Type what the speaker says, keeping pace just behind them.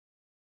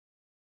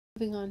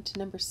Moving on to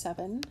number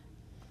 7,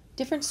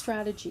 different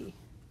strategy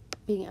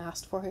being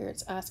asked for here.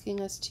 It's asking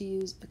us to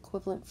use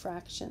equivalent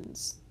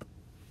fractions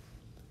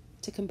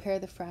to compare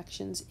the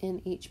fractions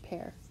in each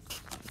pair.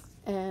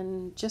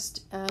 And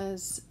just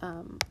as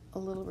a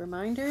little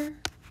reminder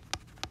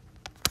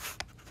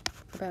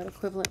about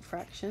equivalent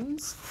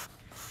fractions,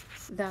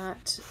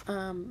 that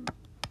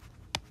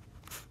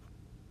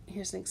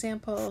here's an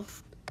example.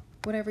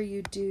 Whatever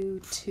you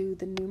do to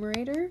the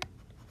numerator,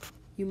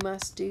 you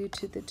must do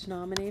to the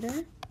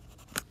denominator.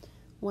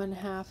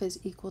 1/2 is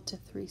equal to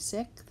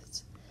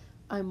 3/6.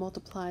 I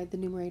multiplied the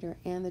numerator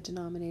and the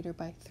denominator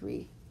by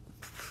 3.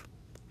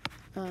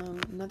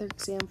 Another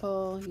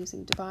example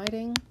using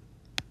dividing.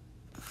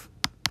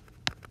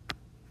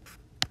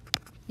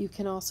 You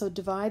can also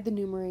divide the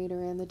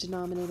numerator and the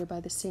denominator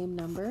by the same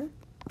number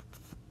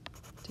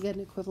to get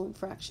an equivalent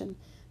fraction.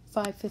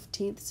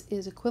 5/15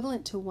 is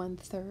equivalent to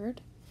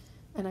 1/3,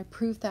 and I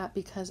proved that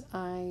because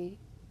I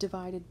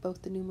divided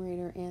both the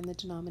numerator and the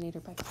denominator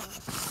by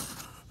 5.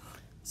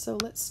 So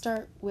let's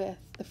start with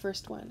the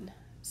first one,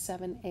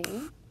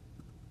 7a.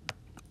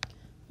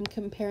 I'm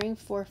comparing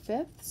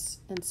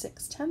 4/5 and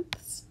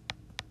 6/10.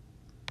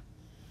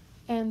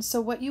 And so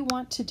what you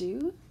want to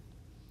do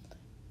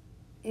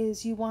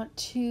is you want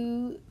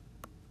to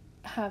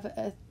have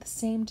the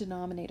same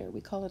denominator.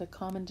 We call it a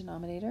common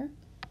denominator.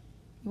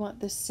 You want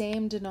the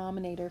same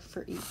denominator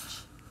for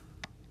each.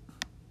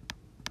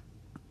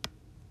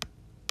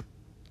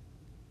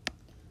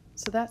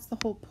 So that's the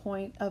whole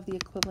point of the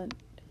equivalent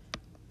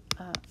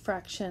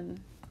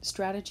fraction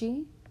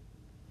strategy.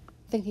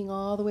 Thinking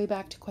all the way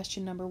back to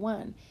question number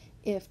 1.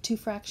 If two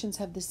fractions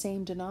have the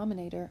same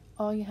denominator,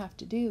 all you have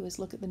to do is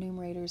look at the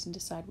numerators and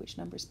decide which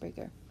number is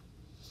bigger.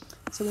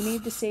 So we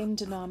need the same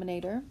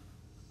denominator.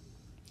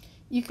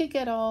 You could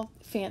get all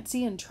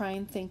fancy and try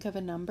and think of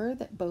a number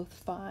that both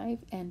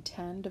 5 and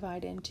 10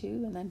 divide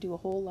into, and then do a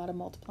whole lot of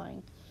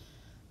multiplying.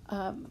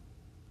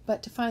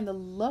 But to find the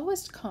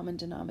lowest common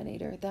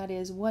denominator, that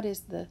is, what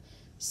is the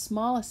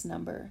smallest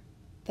number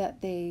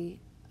that they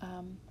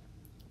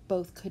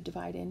both could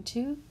divide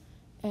into.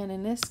 And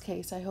in this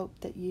case, I hope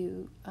that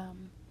you,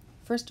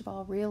 first of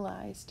all,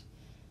 realized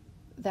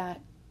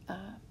that,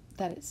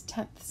 that it's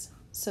tenths.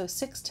 So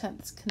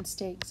 6/10 can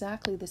stay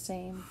exactly the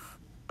same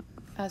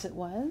as it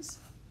was.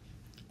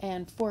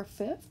 And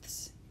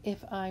 4/5,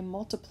 if I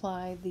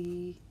multiply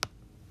the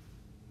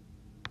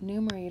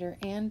numerator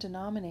and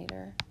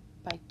denominator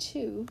by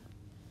 2,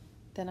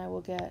 then I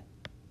will get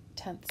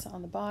tenths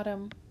on the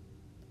bottom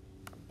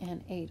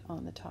and 8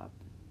 on the top.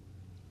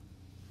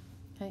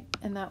 Okay,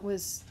 and that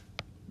was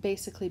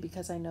basically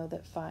because I know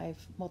that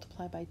 5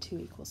 multiplied by 2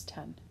 equals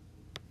 10.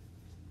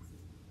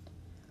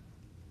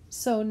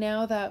 So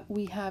now that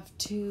we have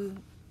two,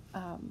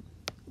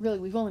 really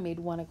we've only made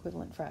one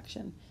equivalent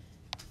fraction.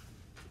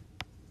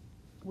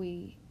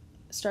 We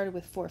started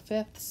with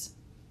 4/5.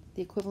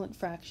 The equivalent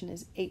fraction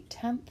is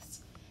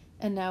 8/10,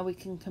 and now we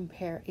can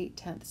compare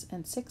 8/10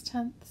 and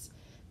 6/10.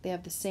 They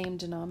have the same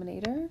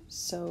denominator,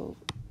 so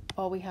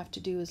all we have to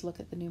do is look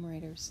at the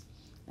numerators.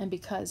 And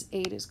because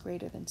 8 is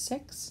greater than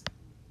 6,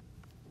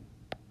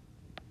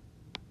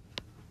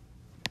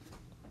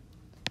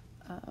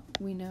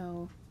 we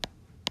know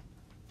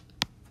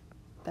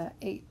that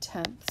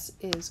 8/10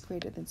 is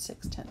greater than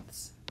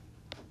 6/10.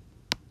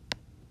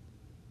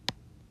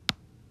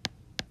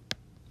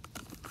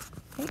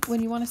 Okay,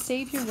 when you want to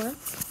save your work,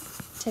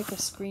 take a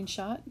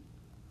screenshot.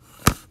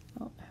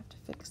 Oh, I have to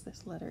fix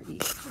this letter E.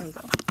 There we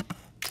go.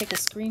 Take a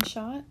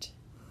screenshot.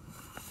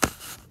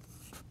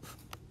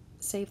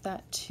 Save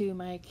that to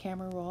my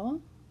camera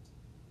roll.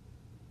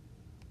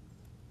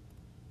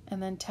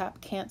 And then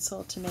tap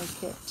cancel to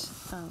make it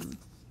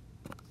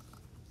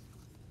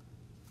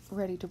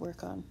ready to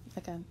work on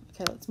again.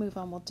 Okay, let's move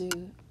on. We'll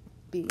do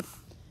B.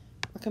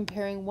 We're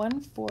comparing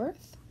 1/4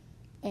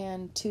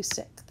 and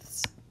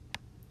 2/6.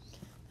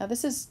 Now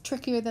this is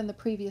trickier than the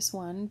previous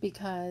one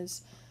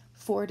because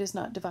 4 does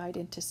not divide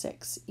into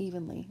 6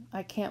 evenly.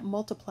 I can't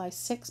multiply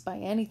 6 by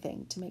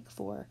anything to make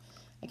 4.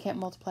 I can't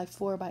multiply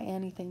 4 by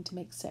anything to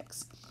make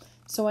 6.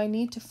 So I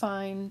need to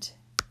find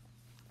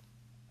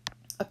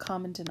a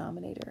common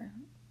denominator.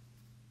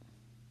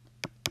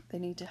 They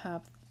need to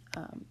have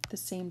the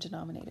same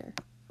denominator.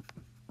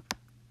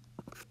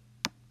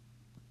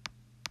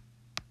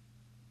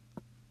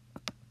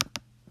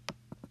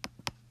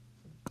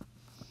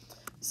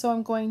 So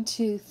I'm going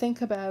to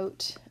think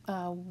about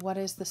what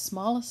is the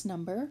smallest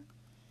number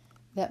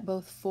that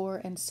both 4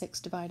 and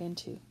 6 divide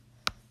into.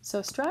 So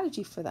a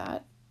strategy for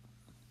that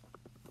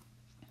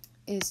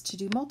is to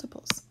do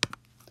multiples.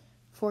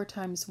 4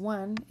 times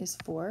 1 is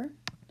 4.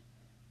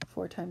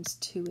 4 times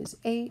 2 is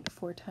 8.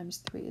 4 times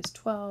 3 is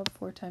 12.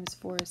 4 times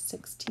 4 is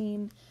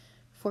 16.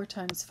 4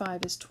 times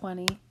 5 is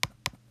 20,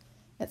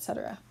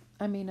 etc.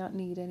 I may not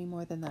need any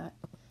more than that.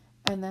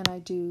 And then I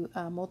do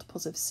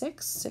multiples of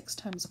 6. 6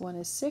 times 1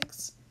 is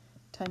 6.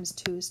 Times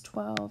 2 is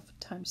 12.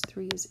 Times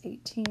 3 is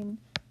 18.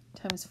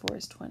 Times 4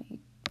 is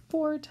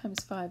 24.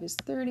 Times 5 is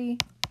 30.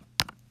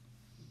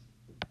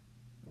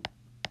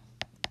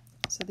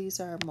 So these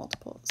are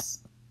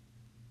multiples.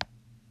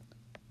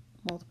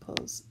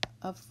 multiples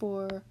of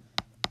 4,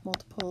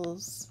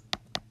 multiples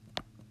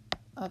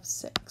of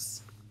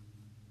 6.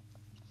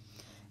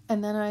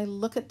 And then I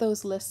look at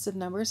those lists of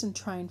numbers and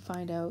try and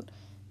find out,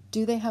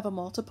 do they have a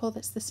multiple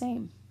that's the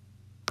same?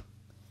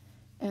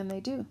 And they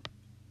do.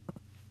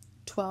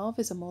 12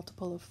 is a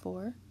multiple of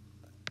 4.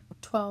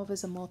 12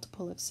 is a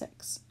multiple of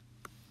 6.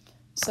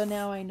 So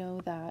now I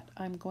know that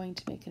I'm going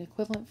to make an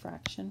equivalent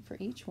fraction for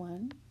each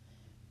one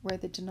where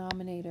the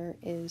denominator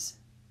is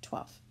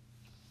 12.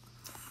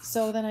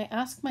 So then I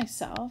ask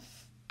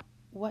myself,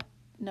 what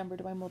number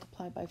do I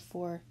multiply by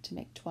 4 to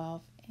make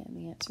 12? And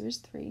the answer is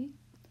 3.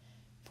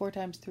 4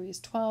 times 3 is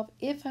 12.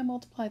 If I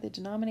multiply the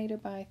denominator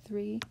by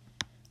 3,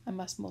 I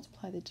must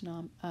multiply the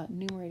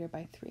numerator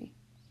by 3.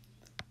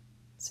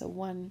 So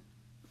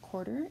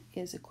 1/4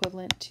 is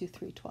equivalent to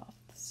 3/12.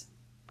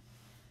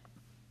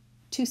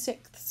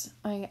 2/6.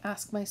 I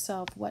ask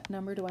myself, what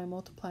number do I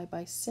multiply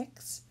by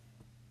 6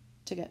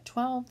 to get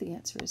 12? The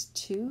answer is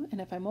 2. And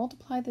if I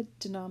multiply the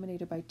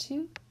denominator by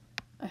 2,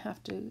 I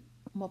have to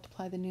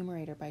multiply the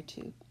numerator by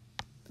 2.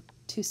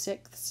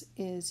 2/6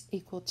 is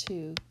equal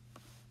to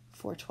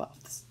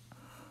 4/12.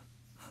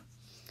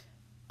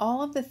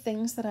 All of the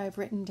things that I've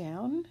written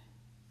down,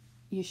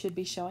 you should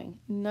be showing.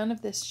 None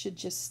of this should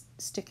just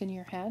stick in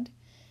your head.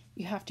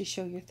 You have to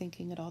show your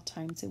thinking at all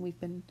times, and we've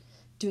been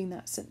doing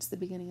that since the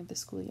beginning of the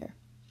school year.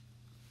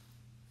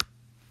 I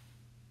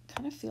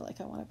kind of feel like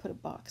I want to put a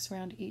box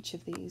around each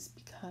of these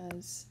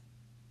because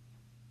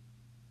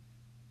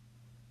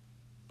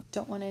I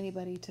don't want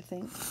anybody to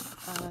think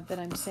that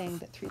I'm saying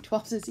that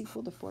 3/12 is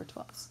equal to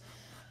 4/12.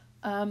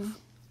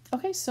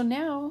 Okay, so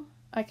now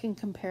I can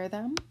compare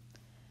them,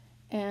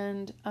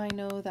 and I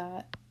know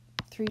that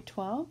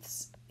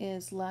 3/12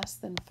 is less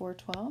than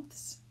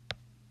 4/12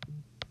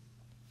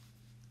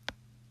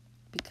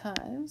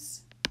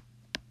 because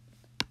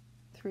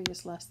 3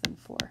 is less than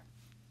 4.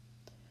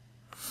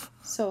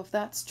 So if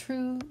that's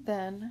true,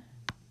 then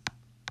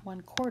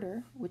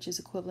 1/4, which is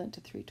equivalent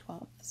to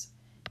 3/12,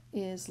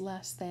 is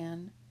less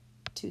than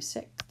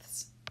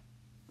 2/6,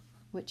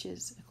 which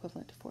is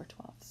equivalent to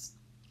 4/12.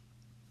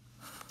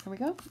 There we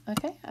go.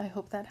 Okay, I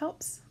hope that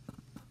helps.